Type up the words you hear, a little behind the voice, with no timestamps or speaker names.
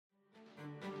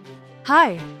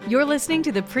Hi, you're listening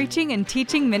to the preaching and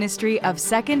teaching ministry of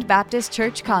Second Baptist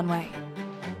Church Conway.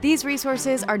 These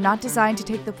resources are not designed to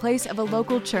take the place of a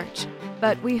local church,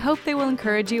 but we hope they will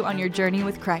encourage you on your journey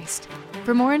with Christ.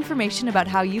 For more information about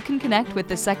how you can connect with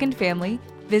the Second family,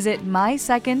 visit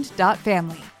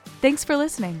mysecond.family. Thanks for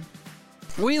listening.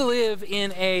 We live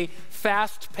in a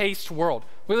fast-paced world.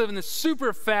 We live in this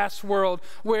super fast world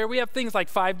where we have things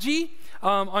like 5G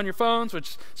on your phones, which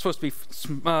is supposed to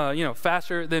be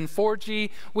faster than 4G.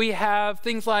 We have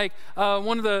things like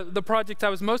one of the projects I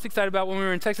was most excited about when we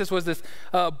were in Texas was this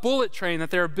bullet train that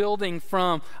they're building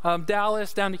from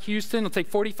Dallas down to Houston. It'll take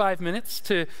 45 minutes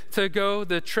to go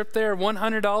the trip there,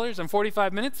 $100 and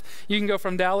 45 minutes. You can go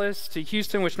from Dallas to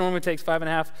Houston, which normally takes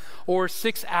 5.5 or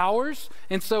 6 hours.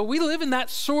 And so we live in that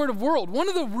sort of world. One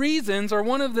of the reasons, or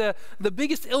one of the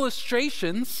biggest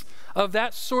illustrations of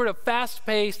that sort of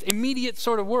fast-paced, immediate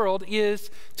sort of world is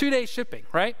 2-day shipping,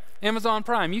 right? Amazon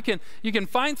Prime. You can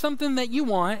find something that you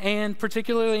want, and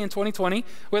particularly in 2020,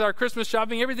 with our Christmas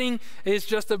shopping, everything is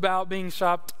just about being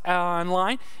shopped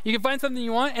online. You can find something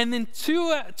you want, and then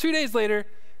two days later,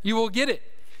 you will get it.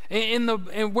 In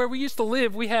where we used to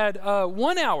live, we had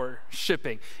 1 hour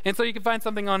shipping. And so you could find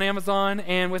something on Amazon,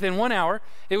 and within 1 hour,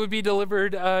 it would be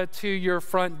delivered to your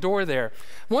front door there.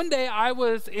 One day, I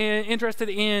was interested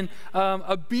in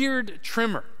a beard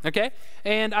trimmer, okay?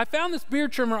 And I found this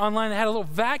beard trimmer online that had a little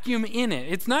vacuum in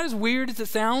it. It's not as weird as it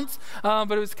sounds,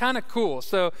 but it was kind of cool.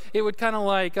 So it would kind of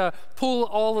like pull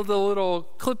all of the little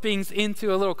clippings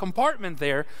into a little compartment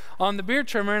there on the beard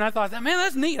trimmer. And I thought, man,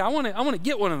 that's neat. I want to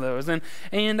get one of those.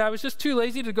 And I was just too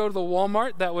lazy to go to the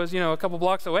Walmart that was, a couple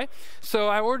blocks away. So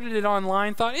I ordered it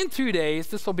online, thought in 2 days,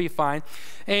 this will be fine.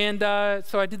 And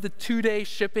so I did the 2-day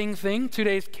shipping thing. 2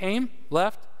 days came,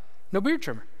 left, no beard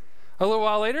trimmer. A little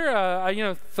while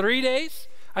later, 3 days,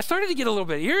 I started to get a little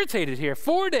bit irritated here.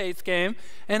 4 days came,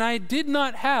 and I did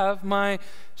not have my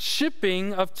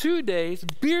shipping of 2 days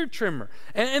beard trimmer.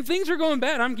 And things are going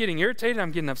bad. I'm getting irritated.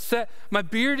 I'm getting upset. My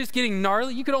beard is getting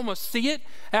gnarly. You could almost see it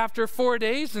after 4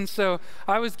 days. And so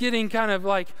I was getting kind of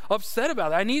like upset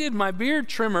about it. I needed my beard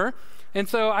trimmer. And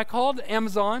so I called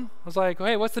Amazon. I was like,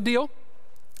 hey, what's the deal?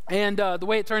 And the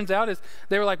way it turns out is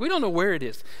they were like, we don't know where it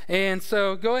is. And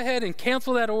so go ahead and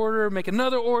cancel that order, make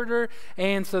another order.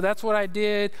 And so that's what I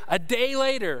did. A day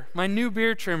later, my new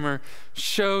beard trimmer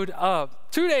showed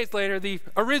up. 2 days later, the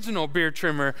original beard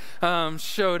trimmer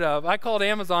showed up. I called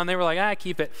Amazon. They were like,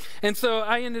 keep it. And so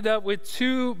I ended up with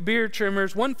 2 beard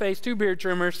trimmers, one face, 2 beard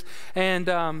trimmers, and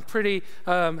pretty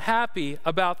happy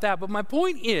about that. But my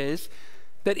point is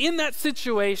that in that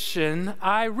situation,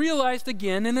 I realized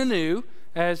again and anew,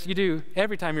 as you do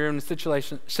every time you're in a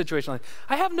situation like that,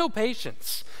 I have no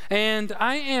patience. And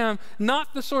I am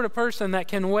not the sort of person that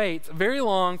can wait very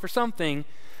long for something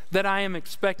that I am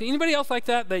expecting. Anybody else like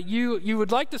that? That you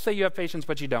would like to say you have patience,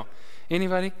 but you don't?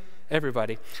 Anybody?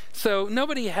 Everybody. So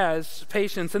nobody has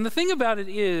patience. And the thing about it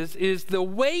is the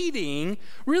waiting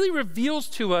really reveals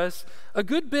to us a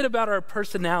good bit about our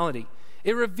personality.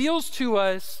 It reveals to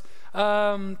us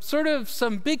sort of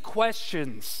some big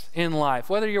questions in life,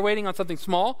 whether you're waiting on something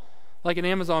small, like an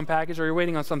Amazon package, or you're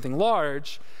waiting on something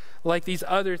large, like these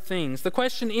other things. The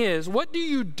question is, what do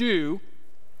you do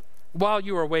while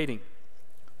you are waiting?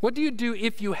 What do you do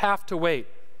if you have to wait?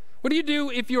 What do you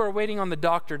do if you are waiting on the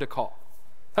doctor to call?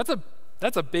 That's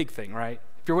a big thing, right?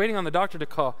 If you're waiting on the doctor to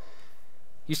call,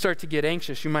 you start to get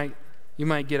anxious. You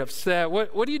might get upset.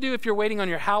 What do you do if you're waiting on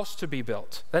your house to be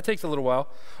built? That takes a little while.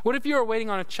 What if you are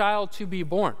waiting on a child to be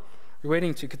born? You're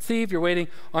waiting to conceive. You're waiting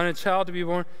on a child to be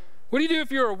born. What do you do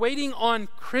if you're waiting on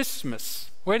Christmas?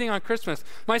 Waiting on Christmas.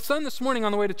 My son this morning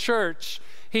on the way to church,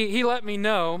 he let me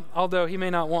know, although he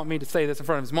may not want me to say this in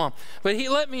front of his mom, but he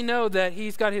let me know that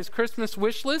he's got his Christmas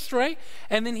wish list, right?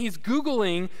 And then he's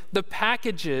Googling the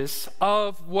packages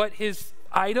of what his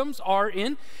items are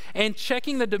in and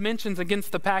checking the dimensions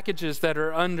against the packages that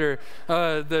are under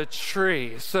the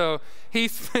tree. So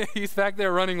he's back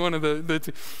there running one of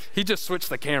the he just switched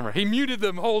the camera. He muted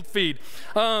the whole feed.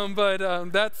 But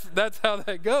that's how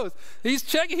that goes. He's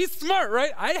checking. He's smart,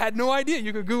 right? I had no idea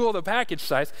you could Google the package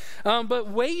size. But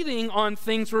waiting on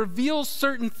things reveals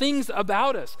certain things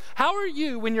about us. How are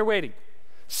you when you're waiting?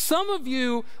 Some of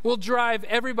you will drive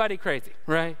everybody crazy,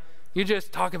 right? You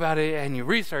just talk about it and you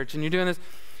research and you're doing this.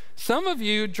 Some of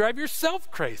you drive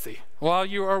yourself crazy while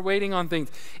you are waiting on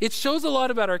things. It shows a lot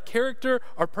about our character,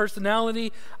 our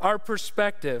personality, our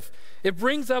perspective. It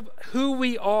brings up who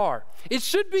we are. It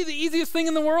should be the easiest thing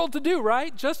in the world to do,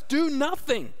 right? Just do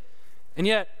nothing. And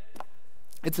yet,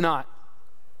 it's not.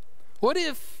 What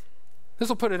if, this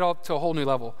will put it up to a whole new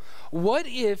level. What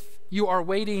if you are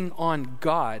waiting on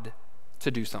God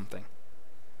to do something?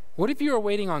 What if you are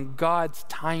waiting on God's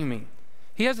timing?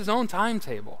 He has his own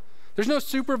timetable. There's no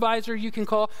supervisor you can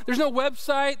call. There's no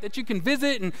website that you can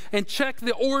visit and check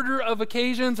the order of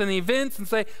occasions and the events and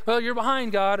say, well, you're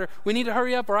behind, God, or we need to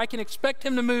hurry up, or I can expect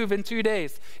him to move in 2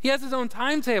 days. He has his own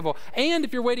timetable. And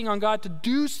if you're waiting on God to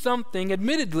do something,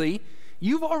 admittedly,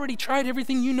 you've already tried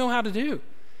everything you know how to do.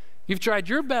 You've tried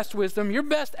your best wisdom, your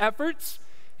best efforts.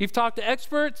 You've talked to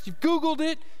experts. You've Googled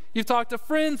it. You've talked to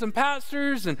friends and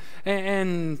pastors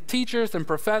and teachers and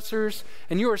professors,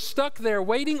 and you are stuck there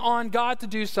waiting on God to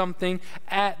do something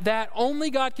that only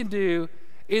God can do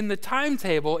in the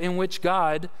timetable in which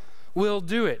God will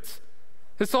do it.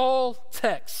 It's all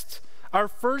text. Our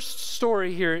first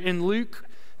story here in Luke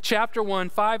chapter 1,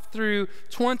 5 through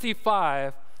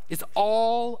 25 is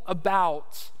all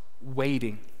about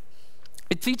waiting.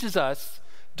 It teaches us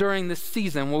during this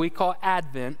season, what we call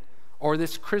Advent, or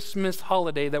this Christmas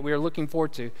holiday that we are looking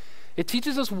forward to. It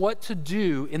teaches us what to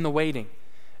do in the waiting.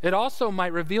 It also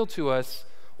might reveal to us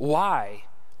why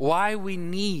we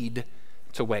need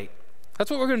to wait. That's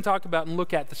what we're going to talk about and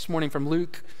look at this morning from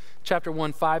Luke chapter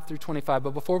 1, 5 through 25.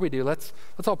 But before we do, let's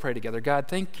all pray together. God,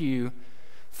 thank you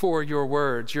for your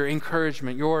words, your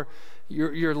encouragement,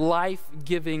 your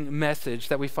life-giving message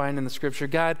that we find in the scripture.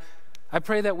 God, I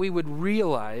pray that we would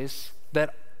realize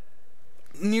that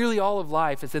nearly all of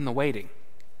life is in the waiting.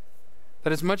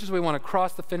 That as much as we want to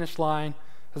cross the finish line,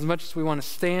 as much as we want to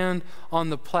stand on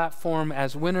the platform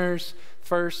as winners,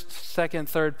 first, second,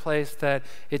 third place, that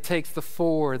it takes the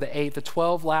 4, the 8, the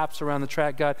 12 laps around the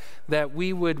track, God, that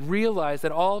we would realize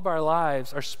that all of our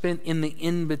lives are spent in the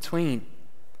in-between.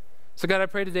 So God, I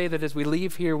pray today that as we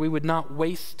leave here, we would not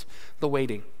waste the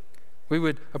waiting. We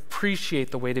would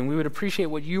appreciate the waiting. We would appreciate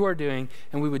what you are doing,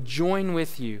 and we would join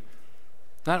with you,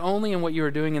 not only in what you are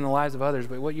doing in the lives of others,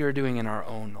 but what you are doing in our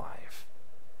own life.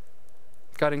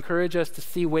 God, encourage us to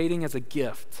see waiting as a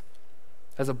gift,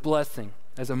 as a blessing,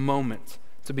 as a moment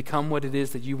to become what it is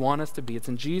that you want us to be. It's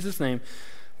in Jesus' name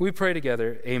we pray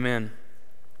together. Amen.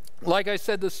 Like I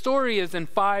said, the story is in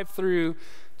 5 through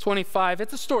 25.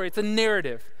 It's a story. It's a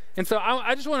narrative. And so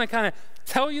I just want to kind of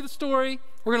tell you the story.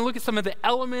 We're going to look at some of the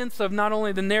elements of not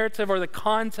only the narrative or the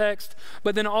context,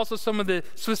 but then also some of the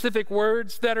specific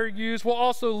words that are used. We'll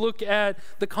also look at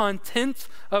the content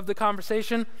of the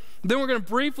conversation. Then we're going to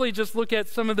briefly just look at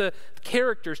some of the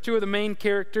characters, 2 of the main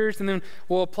characters, and then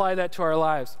we'll apply that to our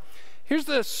lives. Here's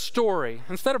the story.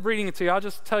 Instead of reading it to you, I'll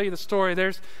just tell you the story.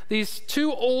 There's these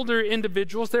 2 older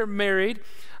individuals. They're married.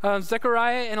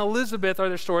 Zechariah and Elizabeth are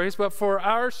their stories, but for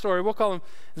our story, we'll call them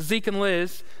Zeke and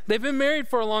Liz. They've been married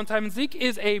for a long time, and Zeke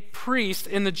is a priest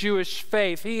in the Jewish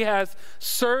faith. He has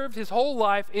served his whole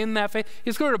life in that faith.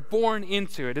 He's sort of born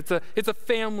into it. It's a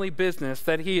family business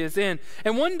that he is in.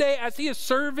 And one day, as he is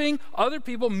serving other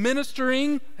people,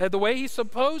 ministering the way he's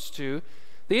supposed to,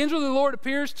 the angel of the Lord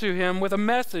appears to him with a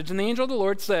message, and the angel of the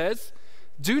Lord says,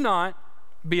 "Do not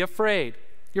be afraid.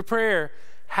 Your prayer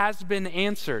has been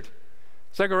answered."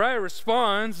 Zechariah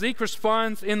responds, Zeke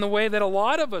responds in the way that a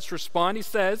lot of us respond. He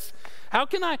says, how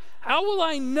will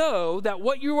I know that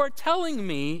what you are telling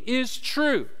me is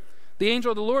true? The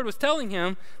angel of the Lord was telling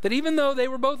him that even though they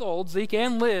were both old, Zeke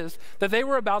and Liz, that they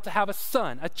were about to have a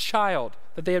son, a child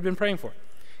that they had been praying for.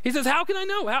 He says, how can I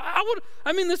know?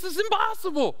 This is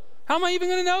impossible. How am I even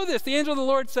going to know this? The angel of the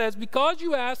Lord says, because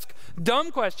you ask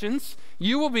dumb questions,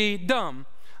 you will be dumb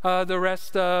the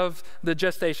rest of the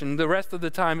gestation, the rest of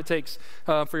the time it takes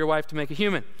for your wife to make a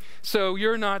human. So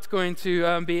you're not going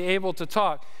to be able to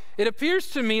talk. It appears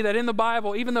to me that in the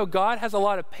Bible, even though God has a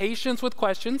lot of patience with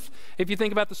questions, if you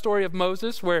think about the story of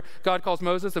Moses, where God calls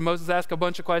Moses and Moses asks a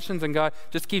bunch of questions and God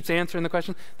just keeps answering the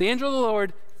question, the angel of the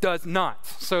Lord does not.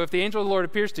 So if the angel of the Lord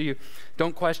appears to you,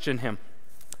 don't question him.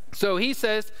 So he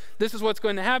says, this is what's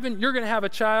going to happen. You're going to have a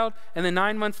child, and then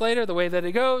 9 months later, the way that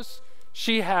it goes,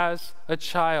 she has a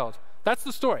child. That's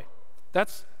the story.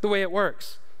 That's the way it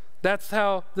works. That's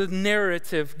how the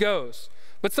narrative goes.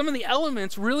 But some of the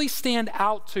elements really stand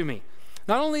out to me.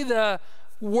 Not only the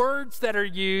words that are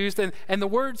used and the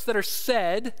words that are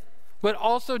said, but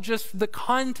also just the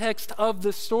context of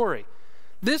the story.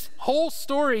 This whole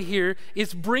story here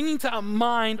is bringing to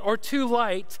mind or to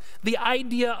light the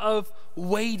idea of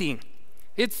waiting.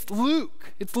 It's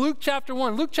Luke. It's Luke chapter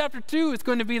 1. Luke chapter 2 is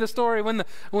going to be the story when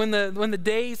the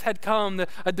days had come,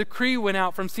 a decree went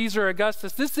out from Caesar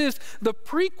Augustus. This is the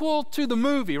prequel to the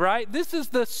movie, right? This is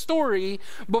the story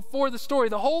before the story.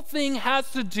 The whole thing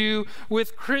has to do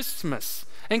with Christmas.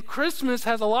 And Christmas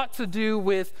has a lot to do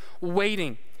with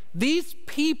waiting. These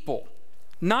people,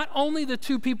 not only the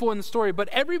 2 people in the story, but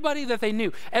everybody that they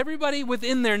knew, everybody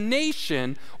within their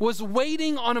nation was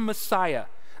waiting on a Messiah.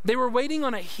 They were waiting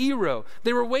on a hero.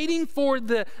 They were waiting for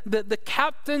the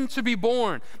captain to be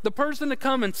born, the person to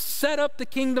come and set up the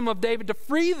kingdom of David to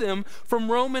free them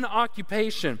from Roman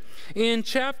occupation. In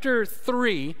chapter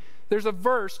 3, there's a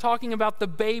verse talking about the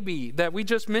baby that we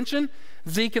just mentioned,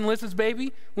 Zeke and Liz's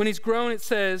baby. When he's grown, it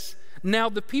says, now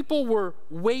the people were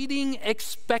waiting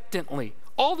expectantly.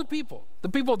 All the people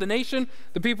of the nation,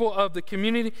 the people of the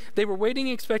community, they were waiting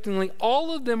expectantly.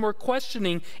 All of them were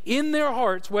questioning in their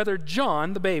hearts whether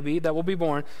John, the baby that will be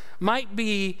born, might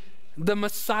be the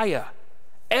Messiah.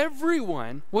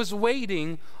 Everyone was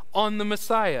waiting on the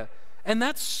Messiah. And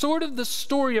that's sort of the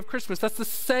story of Christmas. That's the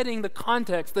setting, the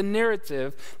context, the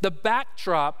narrative, the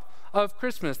backdrop of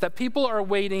Christmas, that people are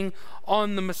waiting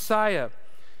on the Messiah.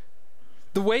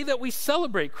 The way that we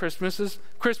celebrate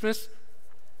Christmas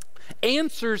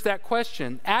answers that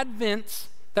question. Advent,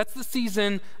 that's the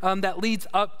season that leads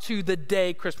up to the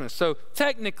day Christmas. So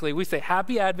technically, we say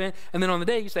Happy Advent, and then on the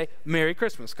day you say Merry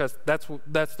Christmas, because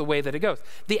that's the way that it goes.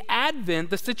 The Advent,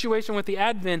 the situation with the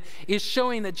Advent, is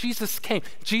showing that Jesus came.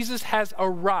 Jesus has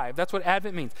arrived. That's what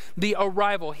Advent means, the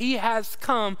arrival. He has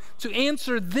come to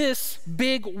answer this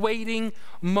big waiting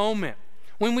moment.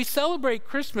 When we celebrate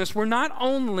Christmas, we're not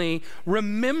only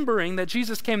remembering that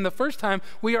Jesus came the first time,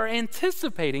 we are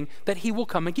anticipating that he will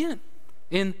come again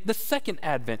in the second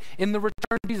Advent, in the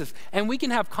return of Jesus. And we can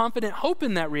have confident hope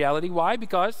in that reality. Why?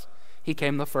 Because he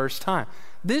came the first time.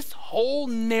 This whole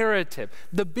narrative,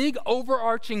 the big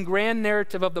overarching grand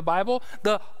narrative of the Bible,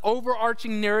 the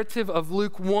overarching narrative of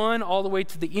Luke 1 all the way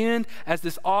to the end, as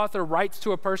this author writes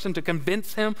to a person to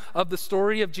convince him of the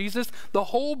story of Jesus, the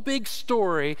whole big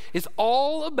story is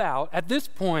all about, at this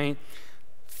point,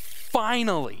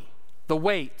 finally, the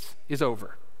wait is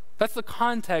over. That's the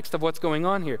context of what's going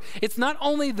on here. It's not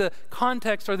only the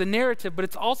context or the narrative, but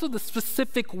it's also the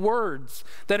specific words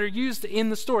that are used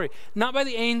in the story. Not by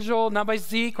the angel, not by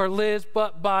Zeke or Liz,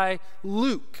 but by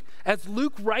Luke. As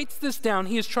Luke writes this down,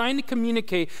 he is trying to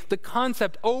communicate the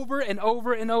concept over and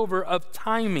over and over of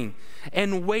timing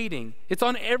and waiting. It's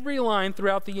on every line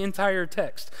throughout the entire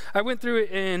text. I went through it,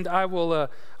 and I'll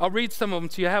read some of them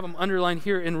to you. I have them underlined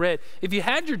here in red. If you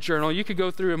had your journal, you could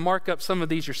go through and mark up some of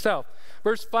these yourself.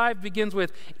 Verse 5 begins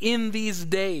with, in these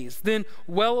days. Then,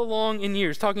 well along in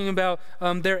years, talking about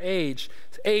their age.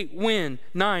 8, when.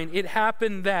 9, it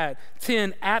happened that.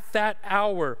 10, at that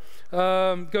hour.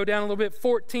 Go down a little bit.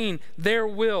 14, there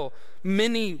will.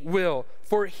 Many will.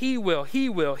 For he will,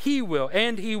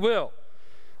 and he will.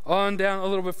 On down a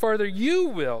little bit further, you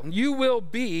will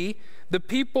be. The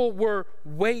people were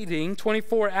waiting.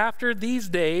 24, after these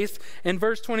days. And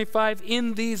verse 25,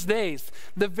 in these days.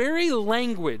 The very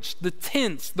language, the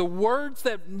tense, the words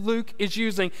that Luke is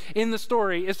using in the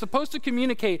story is supposed to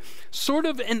communicate sort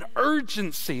of an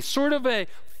urgency, sort of a,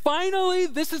 finally,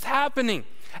 this is happening.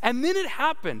 And then it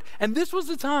happened. And this was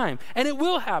the time. And it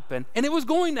will happen. And it was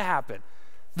going to happen.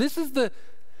 This is the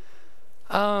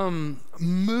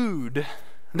mood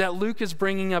that Luke is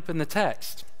bringing up in the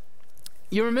text.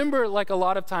 You remember, like a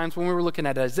lot of times when we were looking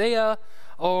at Isaiah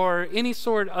or any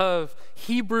sort of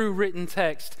Hebrew written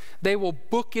text, they will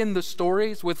bookend the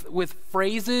stories with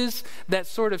phrases that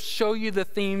sort of show you the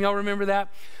theme. Y'all remember that?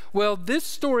 Well, this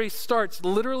story starts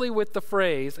literally with the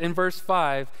phrase in verse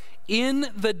 5, in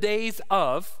the days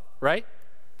of, right?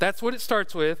 That's what it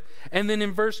starts with. And then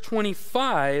in verse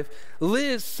 25,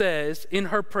 Liz says in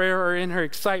her prayer or in her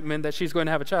excitement that she's going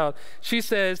to have a child, she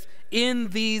says, in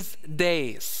these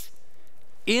days.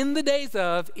 In the days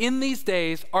of, in these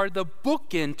days, are the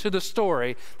bookend to the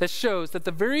story that shows that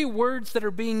the very words that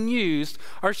are being used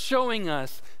are showing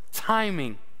us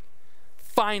timing.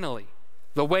 Finally,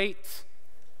 the wait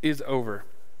is over.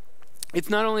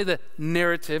 It's not only the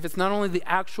narrative, it's not only the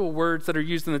actual words that are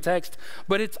used in the text,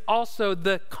 but it's also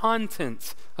the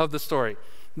contents of the story.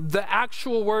 The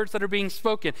actual words that are being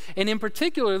spoken, and in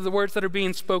particular, the words that are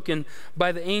being spoken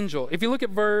by the angel. If you look at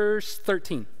verse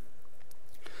 13,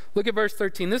 look at verse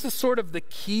 13. This is sort of the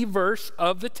key verse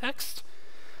of the text.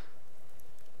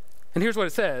 And here's what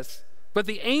it says. But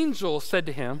the angel said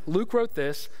to him, Luke wrote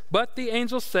this, but the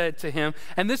angel said to him,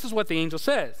 and this is what the angel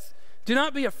says, do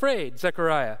not be afraid,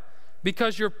 Zechariah,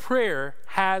 because your prayer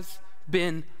has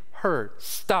been heard.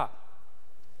 Stop.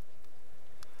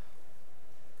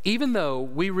 Even though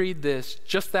we read this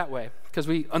just that way, because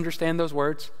we understand those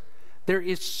words, there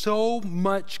is so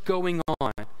much going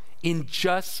on in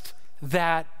just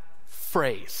that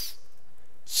phrase.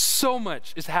 So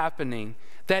much is happening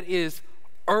that is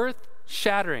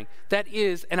earth-shattering. That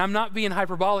is, and I'm not being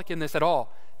hyperbolic in this at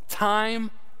all,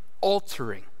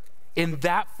 time-altering in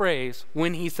that phrase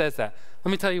when he says that.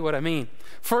 Let me tell you what I mean.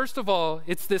 First of all,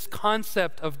 it's this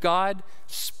concept of God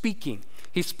speaking.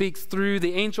 He speaks through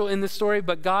the angel in this story,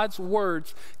 but God's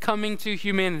words coming to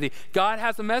humanity. God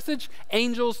has a message,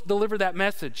 angels deliver that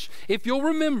message. If you'll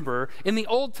remember, in the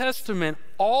Old Testament,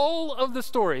 all of the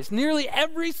stories, nearly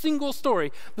every single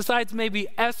story, besides maybe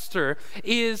Esther,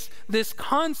 is this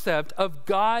concept of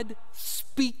God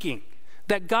speaking.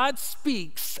 That God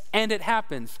speaks and it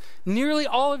happens. Nearly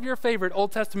all of your favorite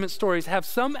Old Testament stories have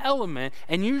some element,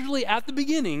 and usually at the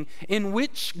beginning, in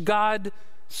which God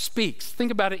speaks.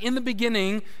 Think about it. In the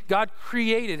beginning, God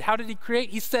created. How did he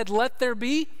create? He said, "Let there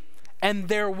be," and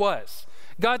there was.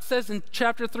 God says in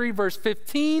chapter 3, verse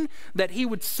 15, that he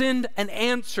would send an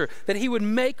answer, that he would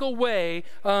make a way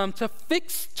to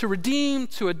fix, to redeem,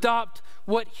 to adopt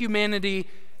what humanity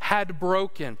had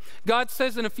broken. God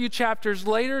says in a few chapters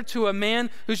later to a man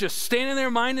who's just standing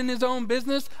there minding his own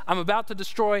business, "I'm about to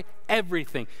destroy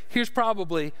everything. Here's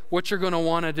probably what you're going to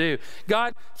want to do."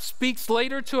 God speaks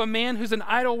later to a man who's an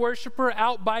idol worshiper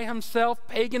out by himself,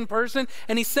 pagan person,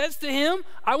 and he says to him,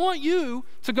 "I want you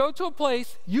to go to a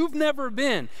place you've never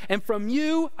been, and from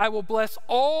you I will bless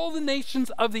all the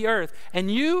nations of the earth,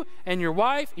 and you and your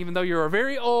wife, even though you're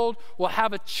very old, will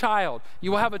have a child. You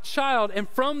will have a child, and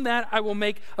from that I will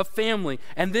make a family,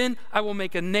 and then I will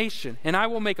make a nation, and I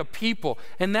will make a people."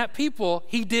 And that people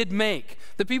he did make.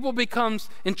 The people becomes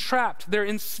entrapped. They're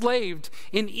enslaved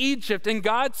in Egypt, and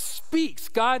God speaks.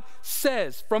 God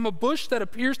says, from a bush that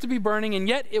appears to be burning, and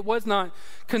yet it was not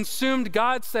consumed,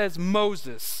 God says,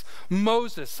 "Moses,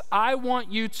 Moses, I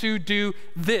want you to do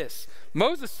this."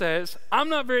 Moses says, "I'm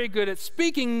not very good at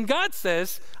speaking." God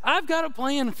says, "I've got a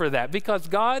plan for that," because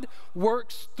God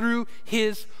works through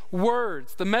his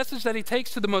words. The message that he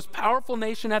takes to the most powerful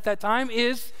nation at that time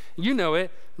is, you know it,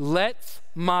 "Let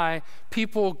my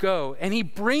people go." And he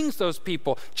brings those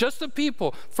people, just a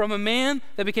people, from a man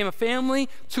that became a family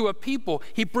to a people.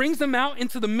 He brings them out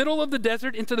into the middle of the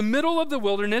desert, into the middle of the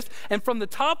wilderness, and from the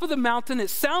top of the mountain, it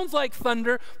sounds like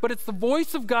thunder, but it's the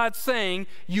voice of God saying,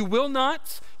 "You will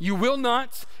not, you will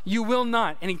not, you will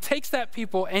not." And he takes that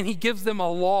people and he gives them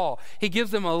a law. He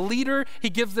gives them a leader. He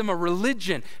gives them a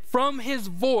religion. From his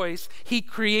voice, he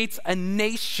creates a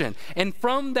nation. And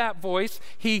from that voice,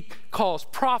 he calls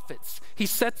prophets. He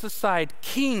sets aside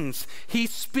kings. He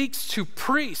speaks to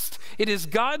priests. It is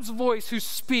God's voice who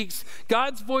speaks,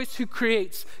 God's voice who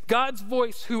creates, God's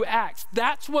voice who acts.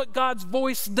 That's what God's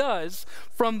voice does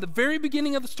from the very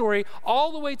beginning of the story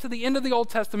all the way to the end of the Old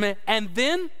Testament. And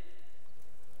then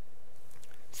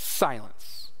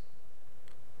silence.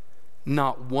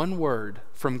 Not one word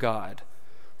from God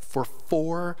for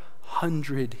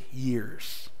 400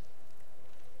 years.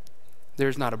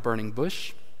 There's not a burning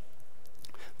bush.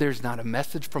 There's not a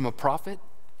message from a prophet.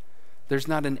 There's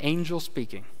not an angel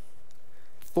speaking.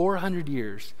 400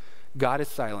 years, God is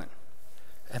silent.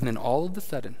 And then all of a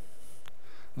sudden,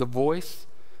 the voice,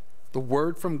 the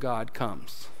word from God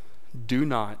comes. "Do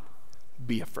not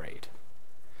be afraid."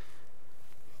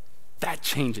 That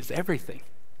changes everything.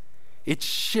 It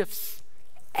shifts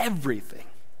everything.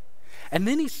 And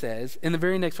then he says in the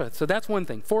very next verse, so that's one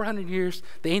thing. 400 years,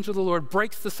 the angel of the Lord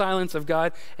breaks the silence of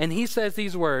God, and he says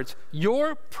these words,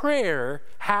 "Your prayer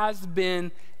has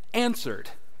been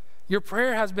answered." Your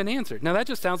prayer has been answered. Now that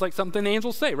just sounds like something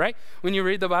angels say, right? When you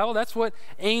read the Bible, that's what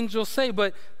angels say,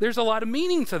 but there's a lot of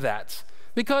meaning to that,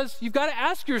 because you've got to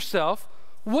ask yourself,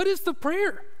 what is the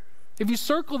prayer? If you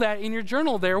circle that in your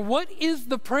journal there, what is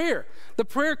the prayer? The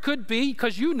prayer could be,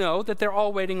 because you know that they're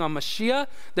all waiting on Mashiach,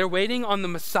 they're waiting on the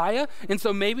Messiah, and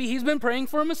so maybe he's been praying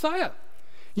for a Messiah.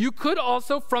 You could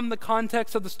also, from the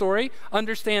context of the story,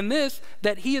 understand this,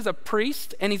 that he is a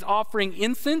priest and he's offering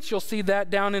incense. You'll see that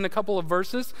down in a couple of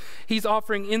verses. He's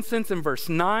offering incense in verse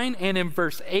 9 and in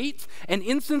verse 8. And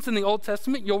incense in the Old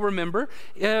Testament, you'll remember,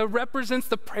 represents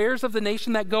the prayers of the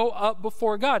nation that go up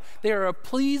before God. They are a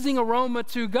pleasing aroma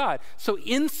to God. So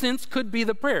incense could be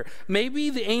the prayer. Maybe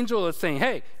the angel is saying,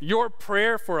 "Hey, your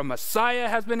prayer for a Messiah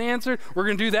has been answered. We're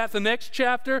going to do that the next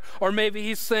chapter." Or maybe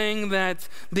he's saying that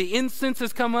the incense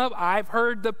has come up. "I've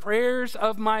heard the prayers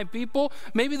of my people."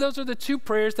 Maybe those are the two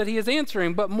prayers that he is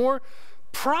answering, but more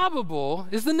probable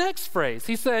is the next phrase.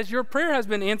 He says, "Your prayer has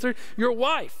been answered. Your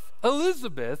wife,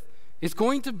 Elizabeth, is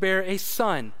going to bear a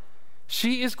son.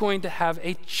 She is going to have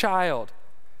a child."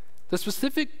 The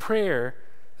specific prayer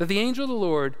that the angel of the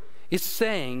Lord is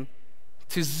saying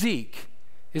to Zeke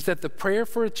is that the prayer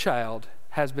for a child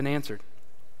has been answered.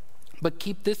 But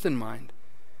keep this in mind.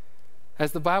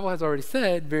 As the Bible has already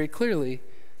said very clearly,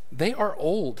 they are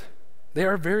old. They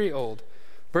are very old.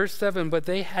 Verse 7, "But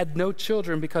they had no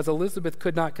children because Elizabeth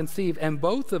could not conceive, and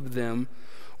both of them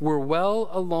were well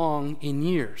along in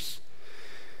years."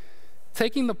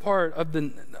 Taking the part of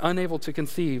the unable to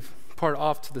conceive part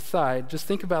off to the side, just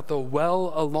think about the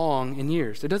well along in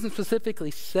years. It doesn't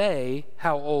specifically say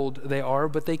how old they are,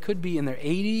 but they could be in their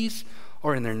 80s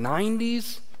or in their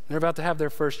 90s. They're about to have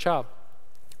their first child.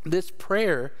 This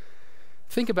prayer,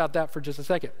 think about that for just a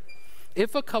second.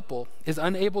 If a couple is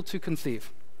unable to conceive,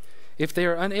 if they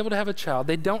are unable to have a child,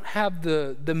 they don't have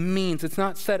the means. It's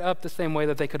not set up the same way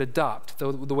that they could adopt,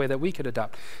 the way that we could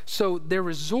adopt. So their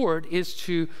resort is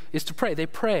to pray. They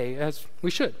pray, as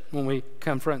we should when we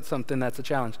confront something that's a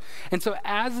challenge. And so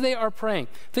as they are praying,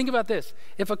 think about this.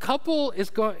 If a couple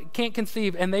can't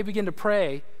conceive and they begin to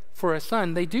pray for a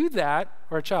son, they do that,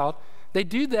 or a child, they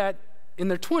do that in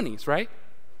their 20s, right?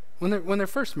 When they're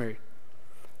first married.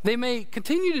 They may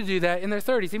continue to do that in their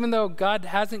 30s, even though God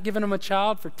hasn't given them a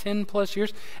child for 10 plus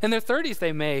years. In their 30s,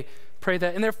 they may pray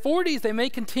that. In their 40s, they may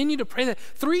continue to pray that.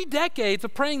 3 decades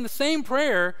of praying the same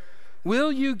prayer,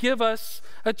 will you give us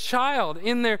a child?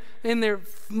 In their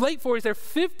late 40s, their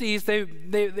 50s,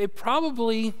 they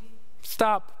probably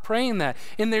stop praying that.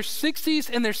 In their 60s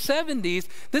and their 70s,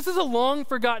 this is a long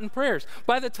forgotten prayer.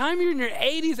 By the time you're in your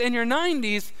 80s and your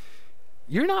 90s,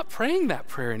 you're not praying that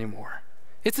prayer anymore.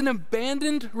 It's an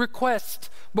abandoned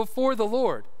request before the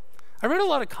Lord. I read a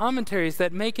lot of commentaries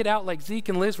that make it out like Zeke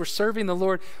and Liz were serving the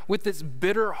Lord with this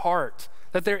bitter heart,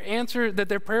 that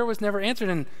their prayer was never answered,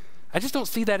 and I just don't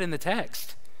see that in the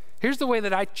text. Here's the way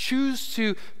that I choose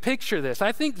to picture this.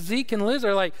 I think Zeke and Liz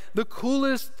are like the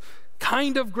coolest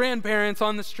kind of grandparents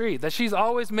on the street, that she's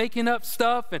always making up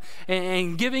stuff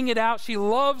and giving it out. She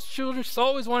loves children. She's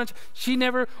always wanted. She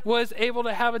never was able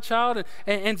to have a child.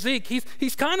 And Zeke,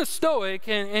 he's kind of stoic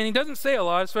and he doesn't say a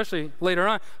lot, especially later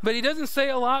on. But he doesn't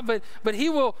say a lot. But he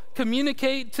will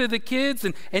communicate to the kids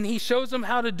and he shows them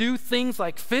how to do things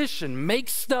like fish and make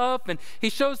stuff. And he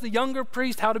shows the younger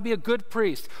priest how to be a good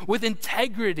priest with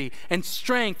integrity and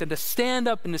strength and to stand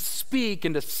up and to speak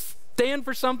and to stand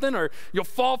for something or you'll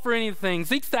fall for anything.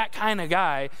 Zeke's that kind of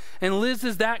guy, and Liz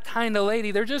is that kind of lady.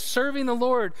 They're just serving the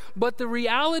Lord. But the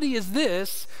reality is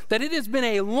this, that it has been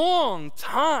a long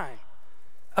time,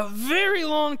 a very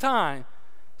long time,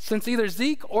 since either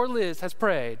Zeke or Liz has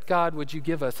prayed, God, would you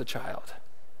give us a child?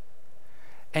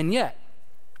 And yet,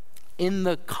 in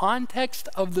the context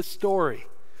of the story,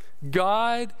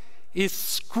 God is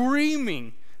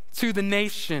screaming to the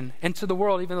nation and to the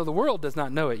world, even though the world does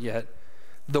not know it yet,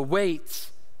 the wait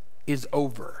is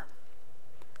over.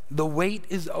 The wait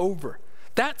is over.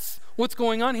 That's what's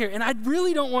going on here. And I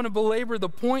really don't want to belabor the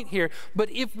point here,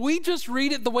 but if we just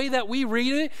read it the way that we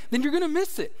read it, then you're going to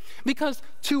miss it. Because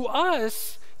to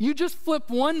us, you just flip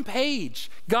one page.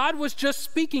 God was just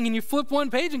speaking and you flip one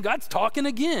page and God's talking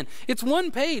again. It's one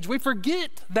page. We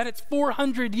forget that it's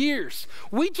 400 years.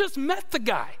 We just met the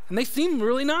guy and they seem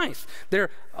really nice. They're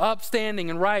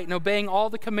upstanding and right and obeying all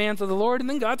the commands of the Lord, and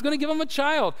then God's going to give them a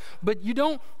child. But you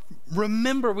don't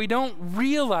remember, we don't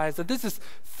realize that this is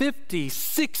 50,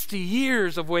 60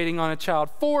 years of waiting on a child,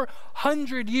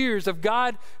 400 years of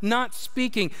God not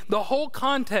speaking. The whole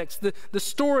context, the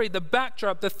story, the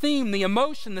backdrop, the theme, the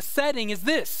emotion, the setting is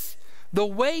this: the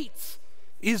wait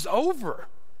is over.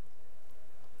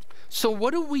 So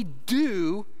what do we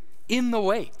do in the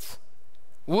wait?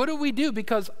 What do we do?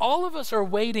 Because all of us are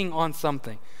waiting on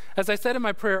something. As I said in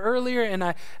my prayer earlier, and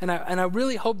I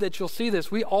really hope that you'll see this,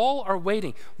 we all are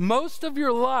waiting. Most of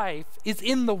your life is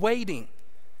in the waiting.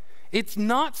 It's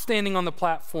not standing on the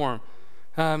platform,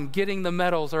 getting the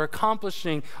medals or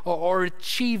accomplishing or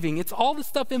achieving. It's all the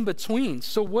stuff in between.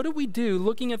 So what do we do,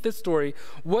 looking at this story,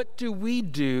 what do we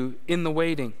do in the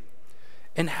waiting?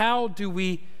 And how do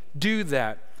we do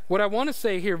that? What I want to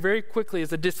say here very quickly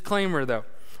is a disclaimer, though.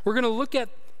 We're going to look at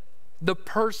the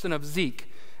person of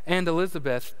Zeke and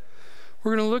Elizabeth.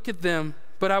 We're going to look at them,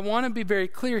 but I want to be very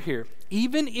clear here.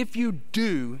 Even if you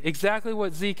do exactly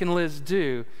what Zeke and Liz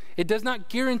do, it does not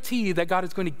guarantee that God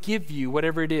is going to give you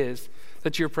whatever it is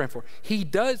that you're praying for. He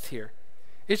does here.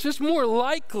 It's just more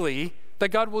likely that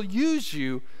God will use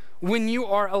you when you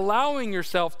are allowing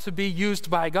yourself to be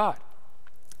used by God.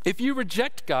 If you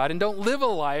reject God and don't live a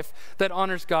life that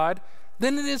honors God,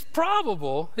 then it is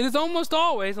probable, it is almost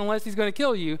always, unless he's going to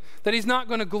kill you, that he's not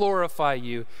going to glorify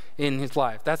you in his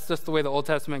life. That's just the way the Old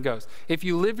Testament goes. If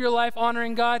you live your life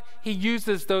honoring God, he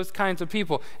uses those kinds of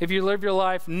people. If you live your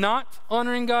life not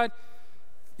honoring God,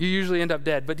 you usually end up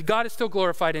dead. But God is still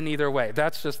glorified in either way.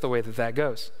 That's just the way that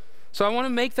goes. So I want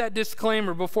to make that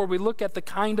disclaimer before we look at the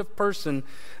kind of person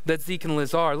that Zeke and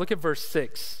Liz are. Look at verse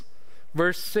 6.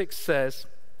 Verse 6 says,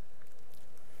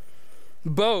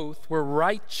 both were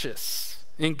righteous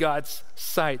in God's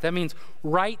sight. That means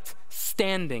right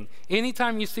standing.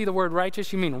 Anytime you see the word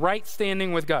righteous, you mean right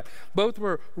standing with God. Both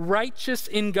were righteous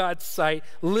in God's sight,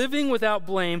 living without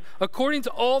blame, according to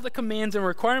all the commands and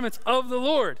requirements of the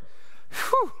Lord.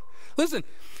 Whew. Listen,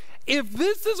 if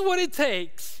this is what it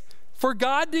takes for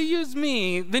God to use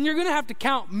me, then you're going to have to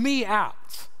count me out.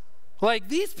 Like,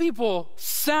 these people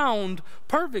sound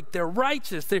perfect. They're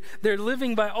righteous. They're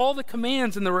living by all the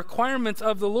commands and the requirements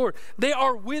of the Lord. They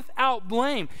are without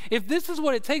blame. If this is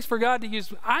what it takes for God to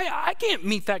use, I can't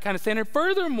meet that kind of standard.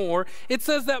 Furthermore, it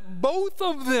says that both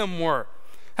of them were.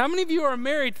 How many of you are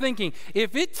married thinking,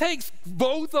 if it takes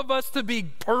both of us to be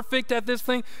perfect at this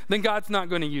thing, then God's not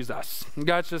going to use us?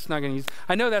 God's just not going to use us.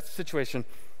 I know that's the situation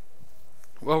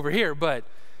over here, but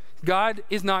God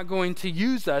is not going to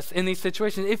use us in these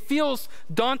situations. It feels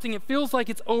daunting. It feels like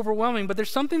it's overwhelming, but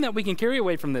there's something that we can carry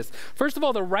away from this. First of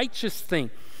all, the righteous thing.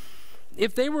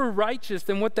 If they were righteous,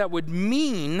 then what that would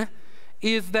mean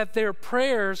is that their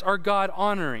prayers are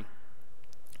God-honoring.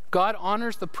 God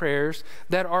honors the prayers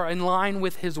that are in line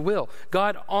with his will.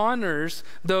 God honors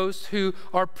those who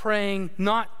are praying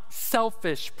not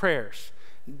selfish prayers.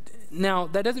 Now,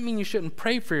 that doesn't mean you shouldn't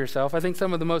pray for yourself. I think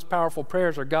some of the most powerful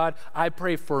prayers are, God, I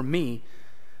pray for me.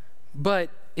 But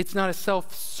it's not a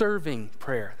self-serving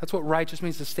prayer. That's what righteous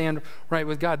means, to stand right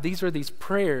with God. These are these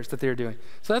prayers that they're doing.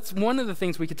 So that's one of the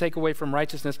things we could take away from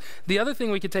righteousness. The other thing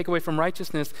we could take away from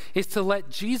righteousness is to let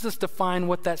Jesus define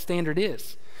what that standard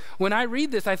is. When I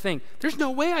read this, I think, there's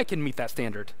no way I can meet that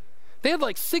standard. They had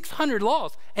like 600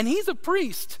 laws, and he's a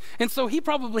priest, and so he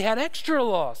probably had extra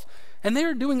laws. And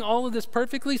they're doing all of this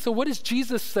perfectly. So what does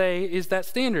Jesus say is that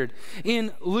standard?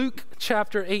 In Luke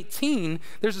chapter 18,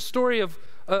 there's a story of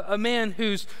a man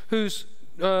who's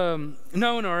known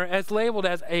or as labeled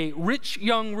as a rich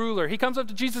young ruler. He comes up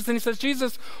to Jesus and he says,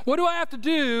 Jesus, what do I have to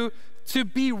do to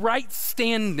be right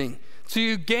standing?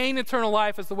 To gain eternal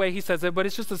life is the way he says it, but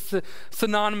it's just a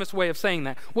synonymous way of saying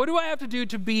that. What do I have to do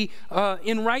to be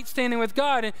in right standing with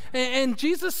God? And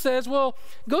Jesus says, well,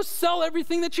 go sell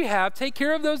everything that you have, take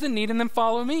care of those in need, and then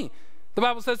follow me. The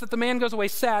Bible says that the man goes away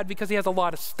sad because he has a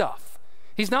lot of stuff.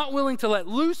 He's not willing to let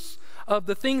loose of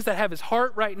the things that have his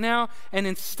heart right now, and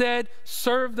instead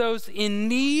serve those in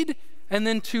need, and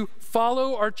then to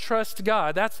follow or trust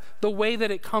God. That's the way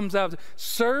that it comes out.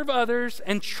 Serve others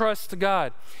and trust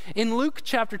God. In Luke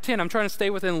chapter 10, I'm trying to stay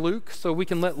within Luke so we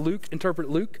can let Luke interpret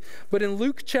Luke. But in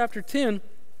Luke chapter 10,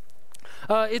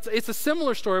 it's a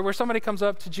similar story where somebody comes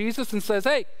up to Jesus and says,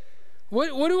 hey,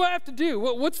 what do I have to do?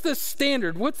 What's the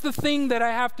standard? What's the thing that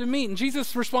I have to meet? And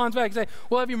Jesus responds back and says,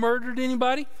 well, have you murdered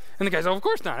anybody? And the guy says, oh, of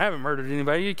course not. I haven't murdered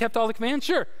anybody. You kept all the commands?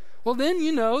 Sure. Well, then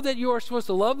you know that you are supposed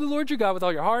to love the Lord your God with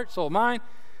all your heart, soul, mind.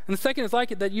 And the second is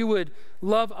like it, that you would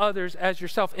love others as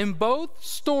yourself. In both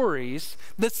stories,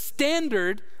 the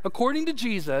standard, according to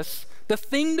Jesus, the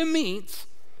thing to meet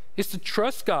is to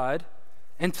trust God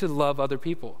and to love other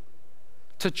people.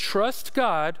 To trust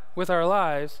God with our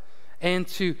lives and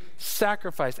to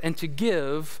sacrifice and to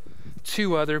give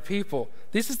to other people.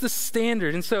 This is the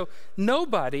standard. And so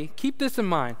nobody, keep this in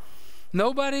mind,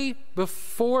 nobody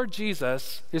before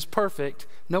Jesus is perfect.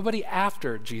 Nobody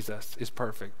after Jesus is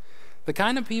perfect. The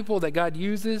kind of people that God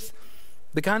uses,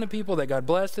 the kind of people that God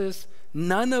blesses,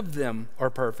 none of them are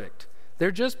perfect.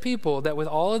 They're just people that with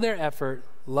all of their effort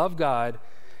love God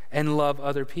and love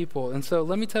other people. And so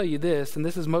let me tell you this, and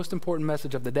this is the most important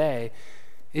message of the day,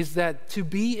 is that to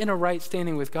be in a right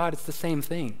standing with God, it's the same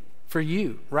thing for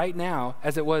you right now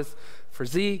as it was for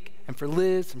Zeke and for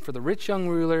Liz and for the rich young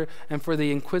ruler and for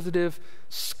the inquisitive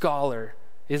scholar,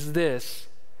 is this,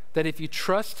 that if you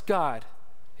trust God,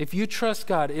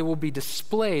 it will be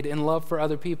displayed in love for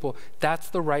other people. That's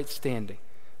the right standing.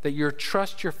 That your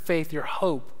trust, your faith, your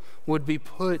hope would be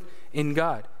put in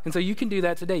God. And so you can do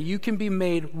that today. You can be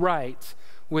made right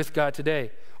with God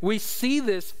today. We see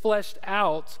this fleshed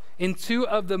out in two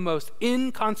of the most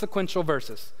inconsequential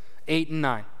verses, 8 and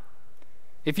 9.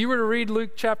 If you were to read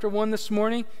Luke chapter 1 this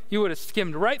morning, you would have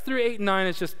skimmed right through 8 and 9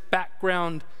 as just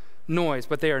background noise,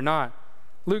 but they are not.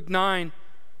 Luke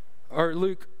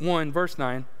 1, verse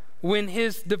 9, when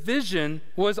his division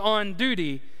was on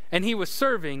duty and he was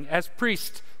serving as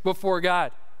priest before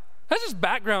God. That's just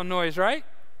background noise, right?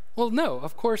 Well, no,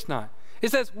 of course not. It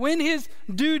says when his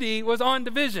duty was on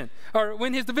division, or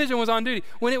when his division was on duty,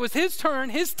 when it was his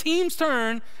turn, his team's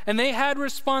turn, and they had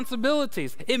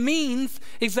responsibilities. It means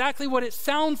exactly what it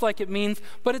sounds like it means,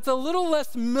 but it's a little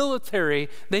less military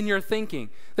than you're thinking.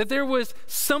 That there was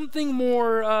something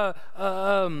more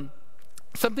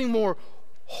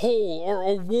whole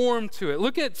or warm to it.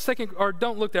 Look at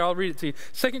don't look there, I'll read it to you.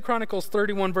 2 Chronicles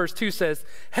 31 verse 2 says,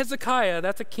 Hezekiah,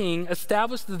 that's a king,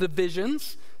 established the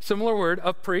divisions, similar word,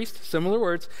 of priests, similar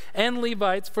words, and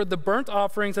Levites for the burnt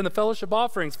offerings and the fellowship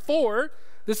offerings. For,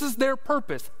 this is their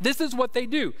purpose, this is what they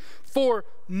do, for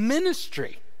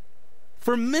ministry,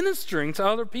 for ministering to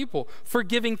other people, for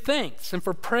giving thanks and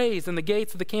for praise in the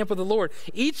gates of the camp of the Lord.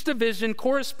 Each division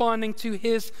corresponding to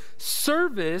his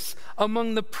service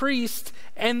among the priests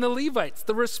and the Levites.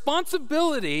 The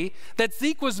responsibility that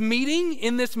Zeke was meeting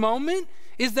in this moment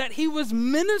is that he was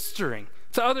ministering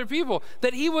to other people,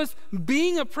 that he was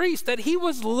being a priest, that he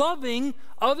was loving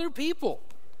other people.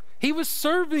 He was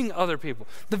serving other people.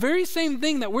 The very same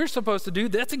thing that we're supposed to do,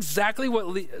 that's exactly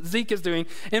what Zeke is doing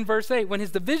in verse 8. When his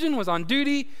division was on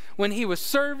duty, when he was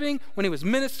serving, when he was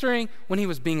ministering, when he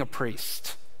was being a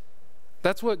priest.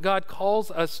 That's what God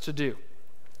calls us to do.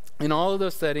 In all of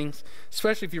those settings,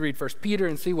 especially if you read 1 Peter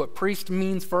and see what priest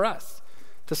means for us,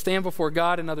 to stand before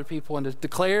God and other people and to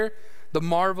declare the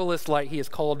marvelous light he has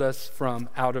called us from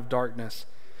out of darkness.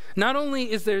 Not only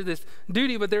is there this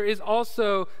duty, but there is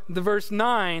also the verse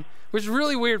 9, which is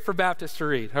really weird for Baptists to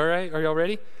read. All right, are y'all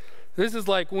ready? This is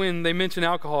like when they mention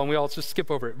alcohol and we all just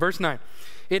skip over it. Verse 9,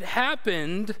 it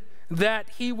happened that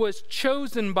he was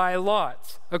chosen by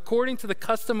lot, according to the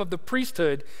custom of the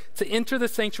priesthood, to enter the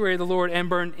sanctuary of the Lord and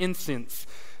burn incense.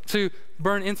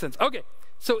 Okay.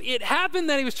 So it happened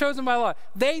that he was chosen by lot.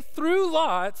 They threw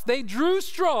lots, they drew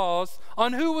straws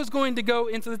on who was going to go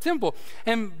into the temple.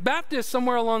 And Baptists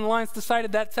somewhere along the lines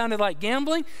decided that sounded like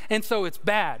gambling, and so it's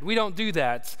bad. We don't do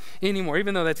that anymore,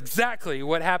 even though that's exactly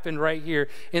what happened right here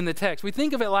in the text. We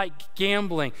think of it like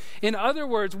gambling. In other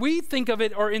words, we think of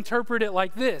it or interpret it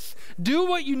like this: do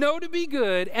what you know to be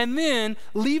good and then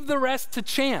leave the rest to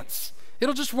chance.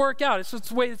 It'll just work out. It's just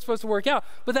the way it's supposed to work out.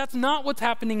 But that's not what's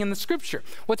happening in the scripture.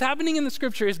 What's happening in the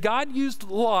scripture is God used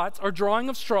lots or drawing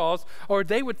of straws, or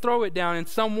they would throw it down in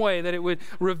some way that it would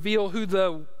reveal who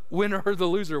the winner or the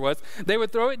loser was. They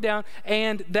would throw it down,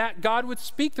 and that God would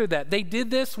speak through that. They did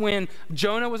this when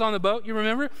Jonah was on the boat. You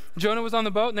remember? Jonah was on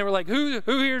the boat, and they were like, who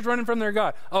here is running from their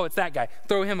God? Oh, it's that guy.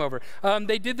 Throw him over.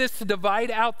 They did this to divide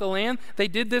out the land. They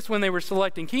did this when they were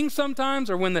selecting kings sometimes,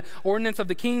 or when the ordinance of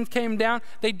the kings came down.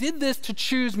 They did this to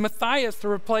choose Matthias to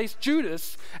replace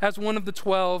Judas as one of the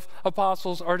 12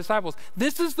 apostles or disciples.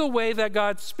 This is the way that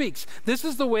God speaks. This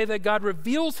is the way that God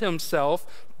reveals himself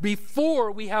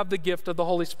before we have the gift of the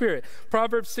Holy Spirit.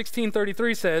 Proverbs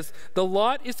 16:33 says, the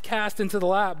lot is cast into the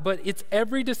lap, but its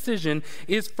every decision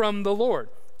is from the Lord.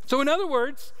 So in other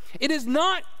words, it is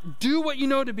not do what you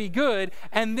know to be good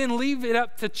and then leave it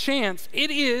up to chance.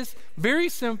 It is very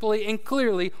simply and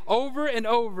clearly over and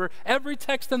over every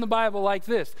text in the Bible like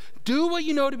this: do what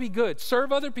you know to be good,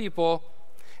 serve other people,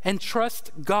 and trust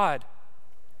God.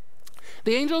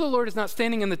 The angel of the Lord is not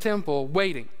standing in the temple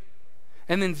waiting.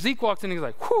 And then Zeke walks in and he's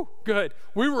like, whew, good.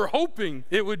 We were hoping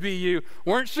it would be you.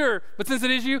 Weren't sure, but since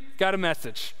it is you, got a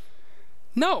message.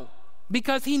 No,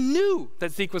 because he knew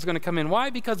that Zeke was going to come in. Why?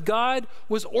 Because God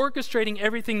was orchestrating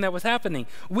everything that was happening.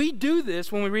 We do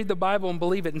this when we read the Bible and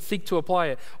believe it and seek to apply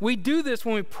it. We do this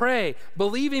when we pray,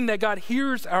 believing that God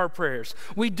hears our prayers.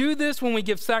 We do this when we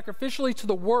give sacrificially to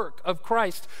the work of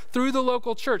Christ through the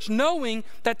local church, knowing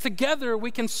that together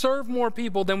we can serve more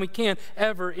people than we can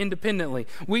ever independently.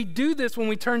 We do this when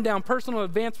we turn down personal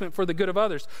advancement for the good of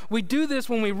others. We do this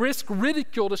when we risk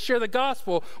ridicule to share the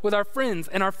gospel with our friends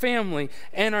and our family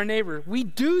and our neighbors. We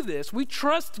do this. We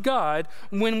trust God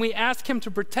when we ask him to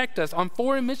protect us on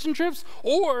foreign mission trips,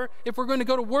 or if we're going to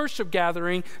go to worship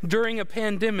gathering during a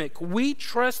pandemic. We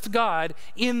trust God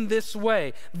in this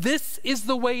way. This is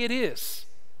the way it is.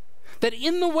 That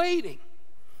in the waiting,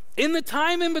 in the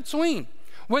time in between,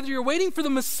 whether you're waiting for the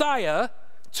Messiah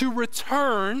to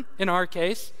return, in our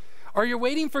case, or you're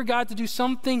waiting for God to do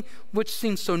something which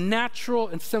seems so natural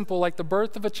and simple, like the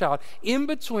birth of a child, in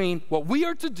between, what we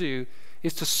are to do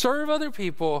is to serve other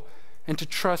people and to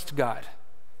trust God.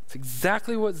 It's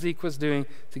exactly what Zeke was doing.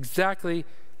 It's exactly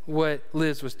what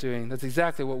Liz was doing. That's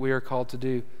exactly what we are called to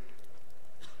do.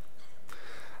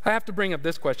 I have to bring up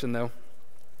this question, though.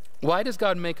 Why does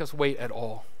God make us wait at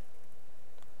all?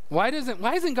 Why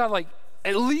isn't God like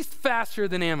at least faster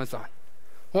than Amazon?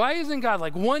 Why isn't God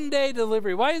like 1 day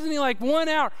delivery? Why isn't he like 1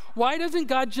 hour? Why doesn't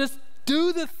God just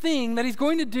do the thing that he's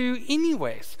going to do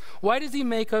anyways? Why does he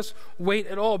make us wait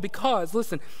at all? Because,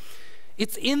 listen,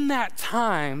 it's in that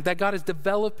time that God is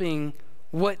developing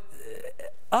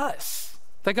us,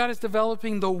 that God is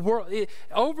developing the world.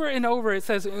 Over and over it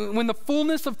says, when the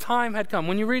fullness of time had come.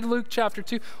 When you read Luke chapter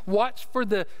 2, watch for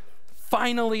the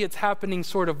finally it's happening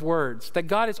sort of words, that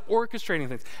God is orchestrating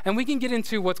things. And we can get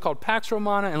into what's called Pax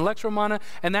Romana and Lex Romana,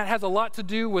 and that has a lot to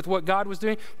do with what God was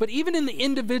doing. But even in the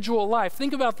individual life,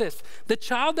 think about this. The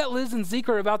child that Liz and Zeke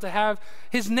are about to have,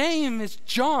 his name is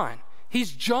John.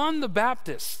 He's John the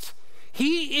Baptist.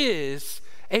 He is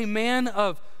a man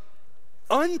of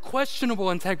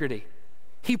unquestionable integrity.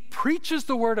 He preaches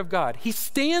the word of God. He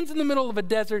stands in the middle of a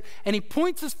desert and he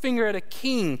points his finger at a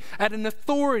king, at an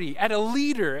authority, at a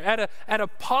leader, at a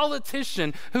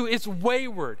politician who is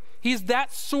wayward. He's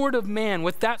that sort of man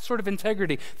with that sort of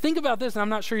integrity. Think about this, and I'm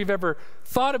not sure you've ever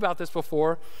thought about this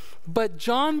before, but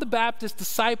John the Baptist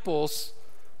disciples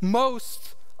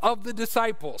most of the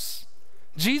disciples.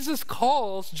 Jesus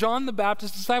calls John the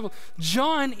Baptist disciple.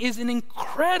 John is an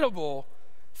incredible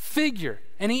figure.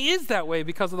 And he is that way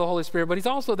because of the Holy Spirit, but he's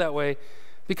also that way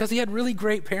because he had really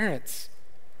great parents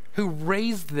who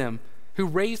raised him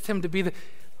to be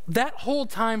that whole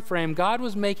time frame, God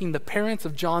was making the parents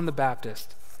of John the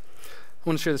Baptist. I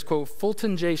want to share this quote.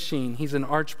 Fulton J. Sheen, he's an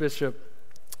archbishop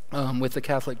with the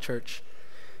Catholic Church.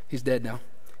 He's dead now.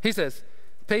 He says,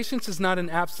 patience is not an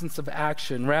absence of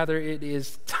action, rather it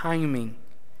is timing.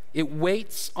 It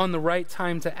waits on the right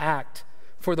time to act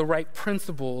for the right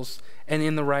principles and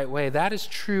in the right way. That is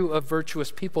true of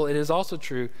virtuous people. It is also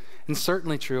true, and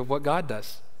certainly true, of what God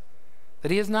does.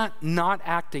 That he is not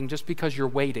acting just because you're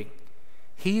waiting.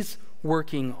 He's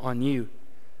working on you.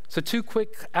 So 2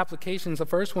 quick applications. The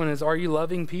first one is, are you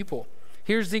loving people?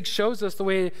 Here Zeke shows us the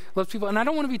way he loves people. And I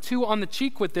don't want to be too on the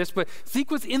cheek with this, but Zeke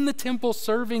was in the temple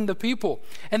serving the people.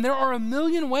 And there are a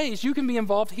million ways you can be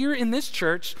involved here in this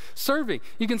church serving.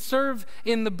 You can serve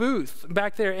in the booth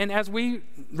back there. And as we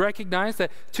recognize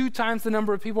that 2 times the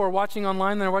number of people are watching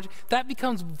online than are watching, that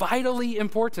becomes vitally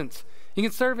important. You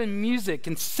can serve in music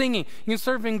and singing. You can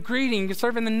serve in greeting. You can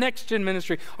serve in the Next Gen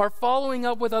ministry or following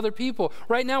up with other people.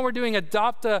 Right now we're doing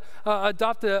adopt a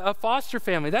foster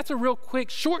family. That's a real quick,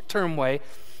 short-term way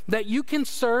that you can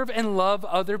serve and love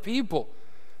other people.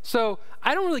 So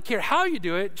I don't really care how you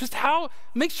do it, just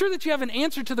make sure that you have an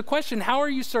answer to the question, how are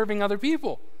you serving other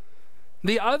people?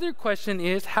 The other question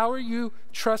is, how are you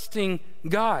trusting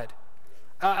God?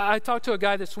 I talked to a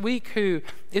guy this week who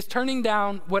is turning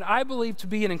down what I believe to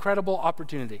be an incredible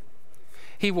opportunity.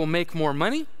 He will make more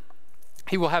money.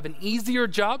 He will have an easier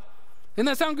job. Doesn't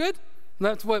that sound good?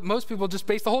 That's what most people just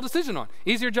base the whole decision on.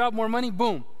 Easier job, more money,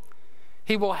 boom.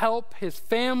 He will help his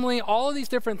family, all of these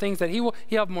different things that he'll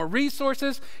have more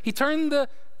resources. He turned the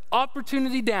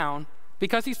opportunity down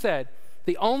because he said,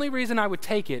 the only reason I would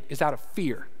take it is out of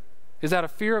fear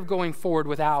of going forward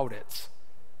without it.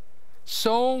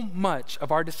 So much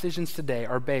of our decisions today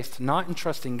are based not in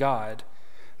trusting God,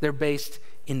 they're based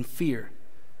in fear.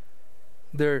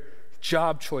 Their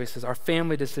job choices, our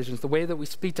family decisions, the way that we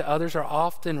speak to others are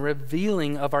often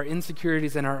revealing of our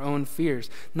insecurities and our own fears,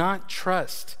 not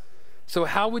trust. So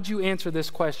how would you answer this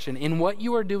question? In what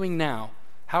you are doing now,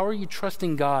 how are you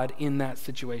trusting God in that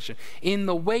situation? In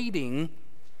the waiting,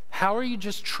 how are you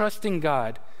just trusting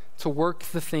God to work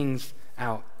the things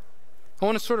out? I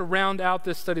want to sort of round out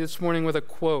this study this morning with a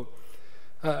quote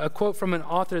from an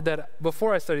author that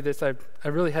before I studied this, I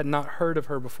really had not heard of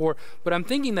her before, but I'm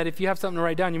thinking that if you have something to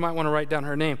write down, you might want to write down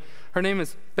her name. Her name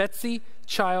is Betsy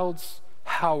Childs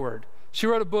Howard. She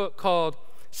wrote a book called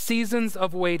Seasons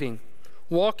of Waiting,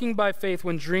 Walking by Faith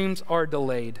When Dreams Are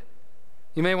Delayed.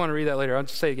 You may want to read that later. I'll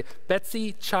just say it again.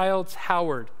 Betsy Childs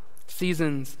Howard,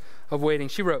 Seasons of Waiting.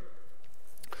 She wrote,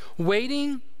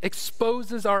 waiting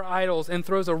exposes our idols and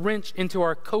throws a wrench into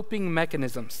our coping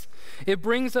mechanisms. It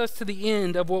brings us to the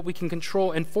end of what we can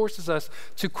control and forces us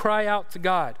to cry out to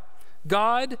God.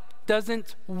 God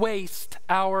doesn't waste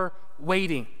our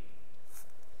waiting.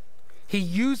 He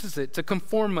uses it to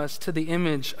conform us to the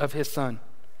image of his Son.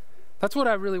 That's what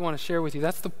I really want to share with you.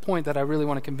 That's the point that I really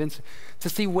want to convince you. To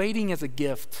see waiting as a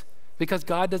gift, because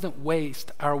God doesn't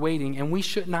waste our waiting, and we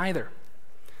shouldn't either.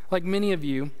 Like many of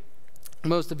you,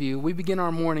 most of you, we begin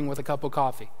our morning with a cup of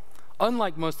coffee.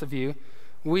 Unlike most of you,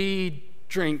 we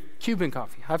drink Cuban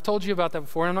coffee. I've told you about that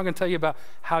before, and I'm not going to tell you about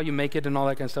how you make it and all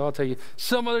that kind of stuff. I'll tell you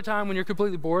some other time when you're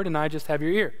completely bored and I just have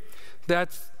your ear.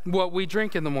 That's what we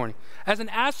drink in the morning. As an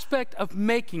aspect of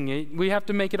making it, we have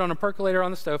to make it on a percolator on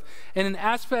the stove. And an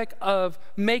aspect of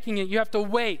making it, you have to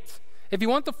wait. If you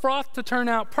want the froth to turn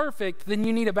out perfect, then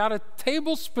you need about a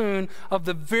tablespoon of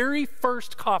the very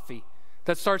first coffee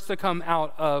that starts to come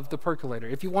out of the percolator.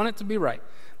 If you want it to be right,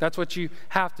 that's what you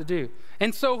have to do.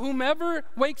 And so whomever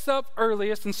wakes up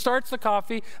earliest and starts the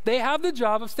coffee, they have the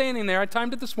job of standing there, I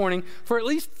timed it this morning, for at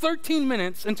least 13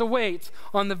 minutes and to wait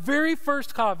on the very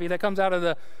first coffee that comes out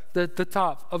of the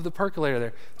top of the percolator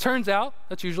there. Turns out,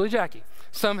 that's usually Jackie.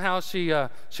 Somehow she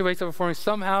wakes up before me.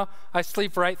 Somehow I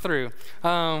sleep right through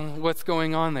what's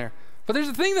going on there. But there's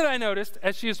a thing that I noticed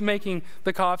as she is making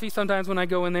the coffee. Sometimes when I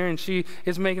go in there and she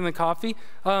is making the coffee,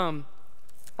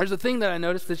 there's a thing that I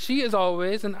noticed that she is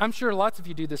always, and I'm sure lots of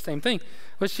you do the same thing,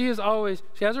 but she has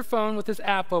her phone with this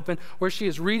app open where she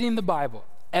is reading the Bible.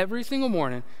 Every single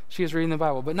morning, she is reading the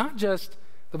Bible. But not just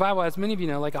the Bible, as many of you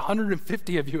know, like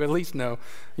 150 of you at least know,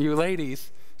 you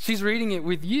ladies, she's reading it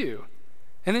with you.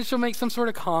 And then she'll make some sort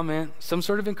of comment, some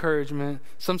sort of encouragement,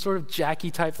 some sort of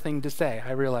Jackie type thing to say.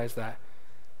 I realize that.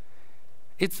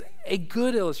 It's a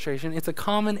good illustration. It's a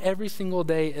common every single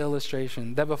day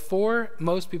illustration that before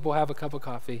most people have a cup of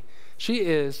coffee, she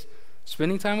is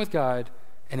spending time with God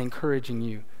and encouraging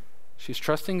you. She's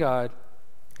trusting God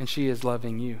and she is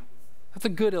loving you. That's a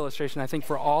good illustration, I think,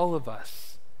 for all of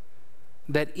us.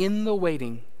 That in the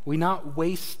waiting, we not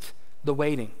waste the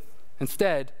waiting.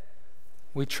 Instead,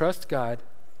 we trust God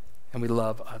and we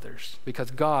love others because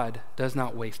God does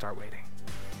not waste our waiting.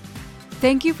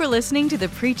 Thank you for listening to the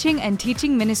preaching and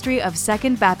teaching ministry of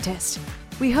Second Baptist.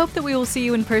 We hope that we will see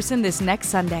you in person this next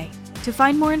Sunday. To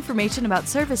find more information about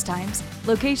service times,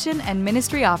 location, and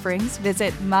ministry offerings,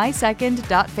 visit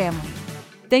mysecond.family.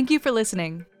 Thank you for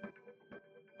listening.